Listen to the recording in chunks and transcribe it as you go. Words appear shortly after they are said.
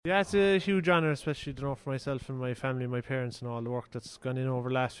Yeah, it's a huge honour, especially for myself and my family, my parents, and all the work that's gone in over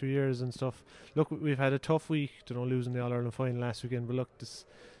the last few years and stuff. Look, we've had a tough week, losing the All Ireland final last weekend. But look, this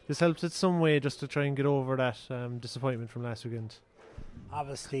helps in some way just to try and get over that disappointment from last weekend.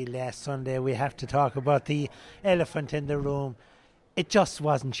 Obviously, last Sunday we have to talk about the elephant in the room. It just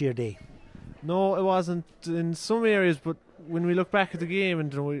wasn't your day. No, it wasn't in some areas, but when we look back at the game,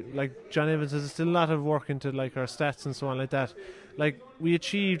 and like John Evans says, there's still a lot of work into like our stats and so on like that. Like we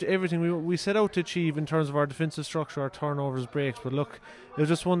achieved everything we set out to achieve in terms of our defensive structure, our turnovers, breaks. But look, it was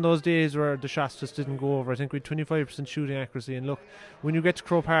just one of those days where the shots just didn't go over. I think we had 25% shooting accuracy, and look, when you get to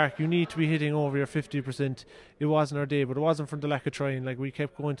Croke Park, you need to be hitting over your 50%. It wasn't our day, but it wasn't from the lack of trying. Like we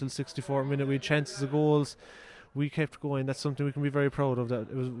kept going till 64 minute. We had chances of goals. We kept going. That's something we can be very proud of.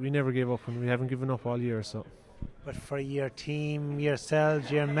 We never gave up, and we haven't given up all year. So. But for your team, yourselves,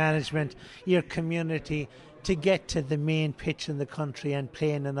 your management, your community, to get to the main pitch in the country and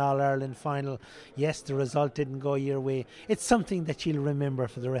play in an All-Ireland final, yes, the result didn't go your way. It's something that you'll remember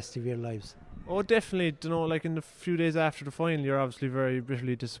for the rest of your lives. Oh, definitely. Like in the few days after the final, you're obviously very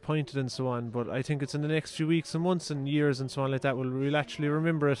bitterly disappointed and so on. But I think it's in the next few weeks and months and years and so on like that we'll actually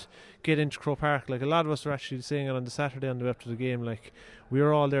remember it, get into Croke Park. Like a lot of us were actually saying it on the Saturday on the way up to the game. Like we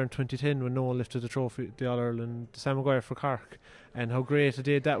were all there in 2010 when Noel lifted the trophy, the All-Ireland, Sam Maguire for Cork, and how great a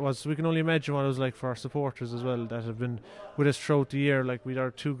day that was. So we can only imagine what it was like for our supporters as well that have been with us throughout the year. Like we had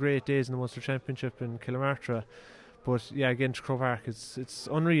our 2 great days in the Munster Championship in Killamartra. But yeah, again to Croke Park, it's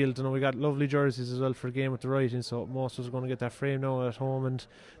unreal. We got lovely jerseys as well for the game with the writing, so most of us are going to get that frame now at home, and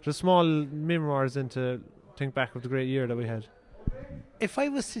just small memoirs then to think back of the great year that we had. If I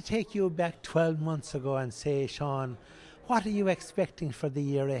was to take you back 12 months ago and say, Sean, what are you expecting for the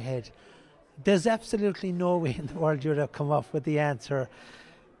year ahead? There's absolutely no way in the world you'd have come up with the answer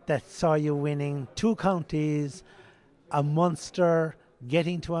that saw you winning 2 counties, a Munster,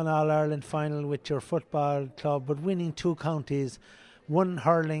 getting to an All-Ireland final with your football club, but winning 2 counties, 1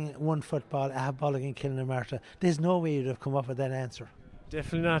 hurling, 1 football, a Bollock and Kilnamarta. There's no way you'd have come up with that answer.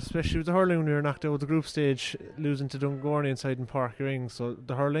 Definitely not, especially with the hurling when we were knocked out of the group stage, losing to Dungourney inside in Park Ring. So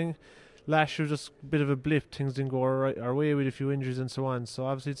the hurling, last year was just a bit of a blip. Things didn't go our way with a few injuries and so on. So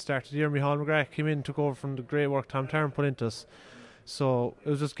obviously it started here. Micheál McGrath came in, took over from the great work Tom Tarrant put into us. So it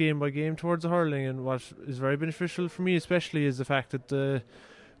was just game by game towards the hurling, and what is very beneficial for me especially is the fact that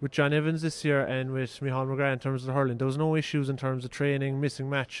with John Evans this year and with Micheál McGrath in terms of the hurling, there was no issues in terms of training, missing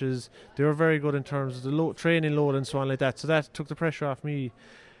matches. They were very good in terms of the training load and so on like that, so that took the pressure off me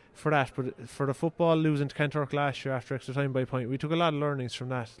for that. But for the football, losing to Kanturk last year after extra time by a point, we took a lot of learnings from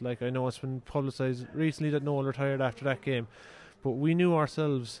that. Like I know it's been publicised recently that Noel retired after that game, but we knew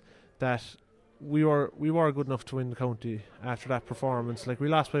ourselves that we were good enough to win the county after that performance. Like we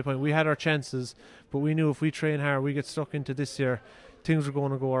lost by a point, we had our chances, but we knew if we train hard, we get stuck into this year, things were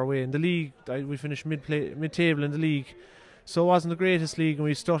going to go our way. In the league, we finished mid-table in the league, so it wasn't the greatest league, and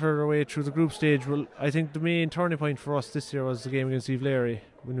we stuttered our way through the group stage. Well, I think the main turning point for us this year was the game against Eve Larry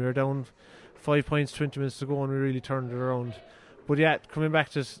when we were down 5 points, 20 minutes to go, and we really turned it around. But yeah, coming back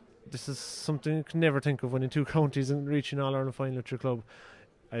to this is something you can never think of, winning 2 counties and reaching All-Ireland final at your club.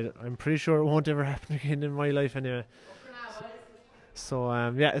 I'm pretty sure it won't ever happen again in my life anyway. So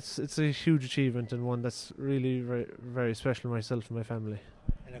yeah, it's a huge achievement and one that's really very, very special to myself and my family.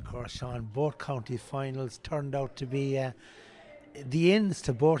 And of course, Sean, both county finals turned out to be the ends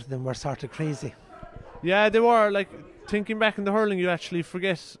to both of them were sort of crazy. Yeah, they were. Like thinking back in the hurling, you actually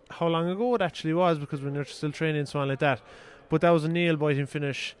forget how long ago it actually was, because when you're still training and so on like that. But that was a nail-biting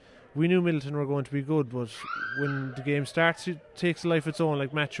finish. We knew Middleton were going to be good, but when the game starts, it takes a life of its own.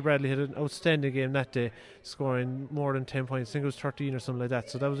 Like Matthew Bradley had an outstanding game that day, scoring more than 10 points. I think it was 13 or something like that.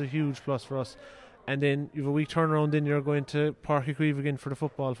 So that was a huge plus for us. And then you have a week turnaround, then you're going to Páirc Uí Chaoimh again for the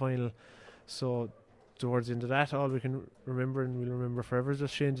football final. So towards the end of that, all we can remember, and we'll remember forever, is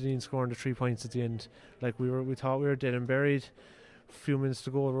just Shane Deneen scoring the 3 points at the end. Like we thought we were dead and buried. A few minutes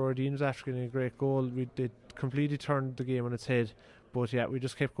to go, Rory Dean was after getting a great goal. They completely turned the game on its head. But yeah, we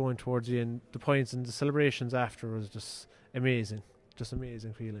just kept going towards the end. The points and the celebrations after was just amazing. Just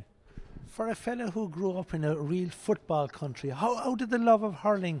amazing feeling. For a fella who grew up in a real football country, how did the love of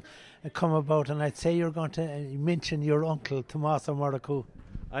hurling come about? And I'd say you're going to mention your uncle, Tomás O'Murracu.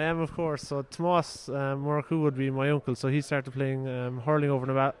 I am, of course. So Tomás O'Murracu would be my uncle. So he started playing hurling over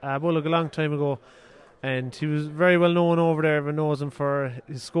in Bullock a long time ago. And he was very well known over there. Everyone knows him for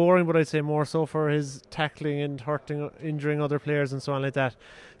his scoring, but I'd say more so for his tackling and injuring other players and so on like that.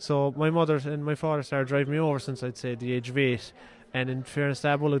 So my mother and my father started driving me over since I'd say the age of 8. And in fairness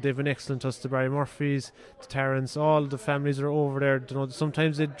to Bullock, they've been excellent to us. The Barry Murphys, the Tarrants, all the families are over there.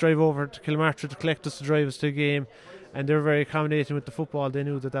 Sometimes they drive over to Kilmartin to collect us to drive us to a game. and they're very accommodating with the football. They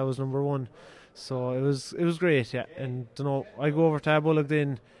knew that was number one, so it was great, yeah. And I go over to Abollock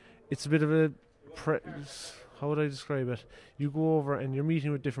then. It's a bit of a how would I describe it? You go over and you're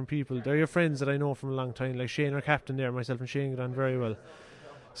meeting with different people. They're your friends that I know from a long time, like Shane, our captain there. Myself and Shane get on very well.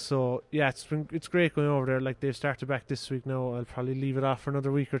 So yeah, it's great going over there. Like, they've started back this week now. I'll probably leave it off for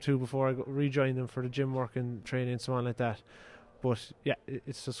another week or two before I rejoin them for the gym work and training and so on like that. But yeah,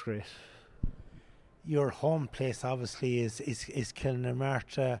 it's just great. Your home place obviously is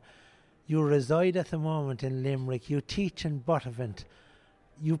Kilnamartyr. You reside at the moment in Limerick. You teach in Buttevant.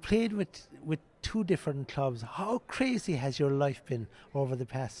 You played with two different clubs. How crazy has your life been over the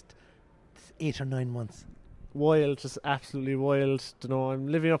past 8 or 9 months? Wild, just absolutely wild. I'm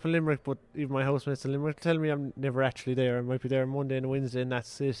living up in Limerick, but even my housemates in Limerick tell me I'm never actually there. I might be there Monday and Wednesday, and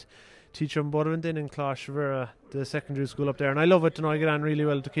that's it. Teacher in Buttevant in Closh, the secondary school up there, and I love it. I get on really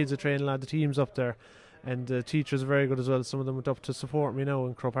well with the kids. I train a lot of the teams up there, and the teachers are very good as well. Some of them went up to support me now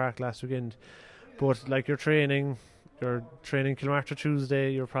in Crow Park last weekend. But like, you're training Kilmartyr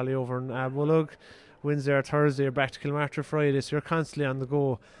Tuesday, you're probably over in Abollock Wednesday or Thursday, you're back to Kilmartyr Friday, so you're constantly on the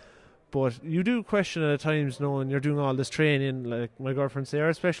go. But you do question at times, knowing you're doing all this training. Like my girlfriend Sarah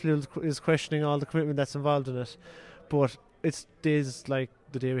especially is questioning all the commitment that's involved in it. But it's days like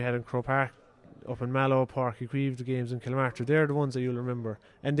the day we had in Crow Park, up in Mallow, Park Equive, the games in Kilmartyr. They're the ones that you'll remember,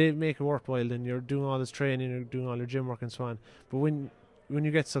 and they make it worthwhile. Then you're doing all this training, you're doing all your gym work and so on. But when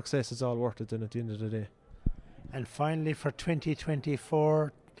you get success, it's all worth it then at the end of the day. And finally, for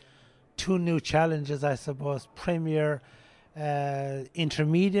 2024, 2 new challenges, I suppose: Premier,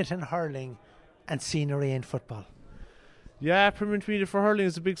 Intermediate in hurling, and Senior A in football. Yeah, Premier Intermediate for hurling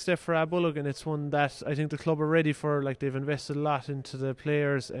is a big step for Abollock, and it's one that I think the club are ready for. Like, they've invested a lot into the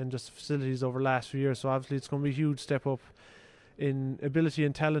players and just facilities over the last few years, so obviously it's going to be a huge step up in ability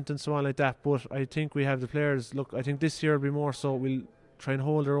and talent and so on like that. But I think we have the players. Look, I think this year will be more so. We'll try and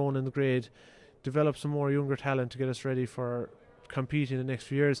hold our own in the grade, develop some more younger talent to get us ready for competing in the next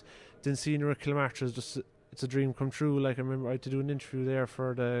few years. Then Senior at Kilmartyr is just, it's a dream come true. Like, I remember I had to do an interview there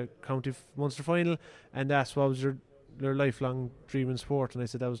for the county Munster final, and asked what was your lifelong dream in sport, and I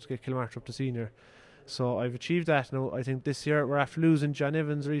said that was to get Kilmartyr up to senior. So I've achieved that now. I think this year we're after losing John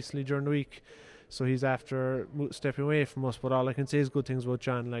Evans recently during the week, so he's after stepping away from us, but all I can say is good things about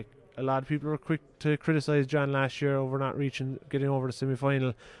John. Like, a lot of people were quick to criticise John last year over not getting over the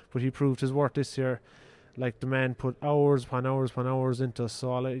semi-final, but he proved his worth this year. Like, the man put hours upon hours upon hours into us,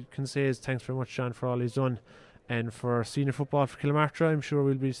 so all I can say is thanks very much, John, for all he's done. And for senior football for Kilmartyr, I'm sure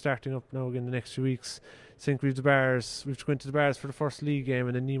we'll be starting up now again the next few weeks. I think we've to go into the Bars for the first league game,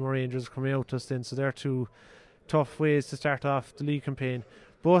 and then Nemo Rangers are coming out to us then, so they're 2 tough ways to start off the league campaign.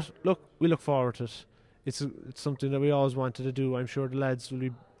 But look, we look forward to it. It's something that we always wanted to do. I'm sure the lads will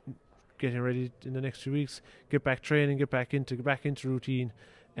be getting ready in the next few weeks, get back training, get back into routine,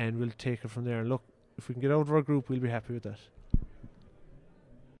 and we'll take it from there. And look, if we can get out of our group, we'll be happy with that.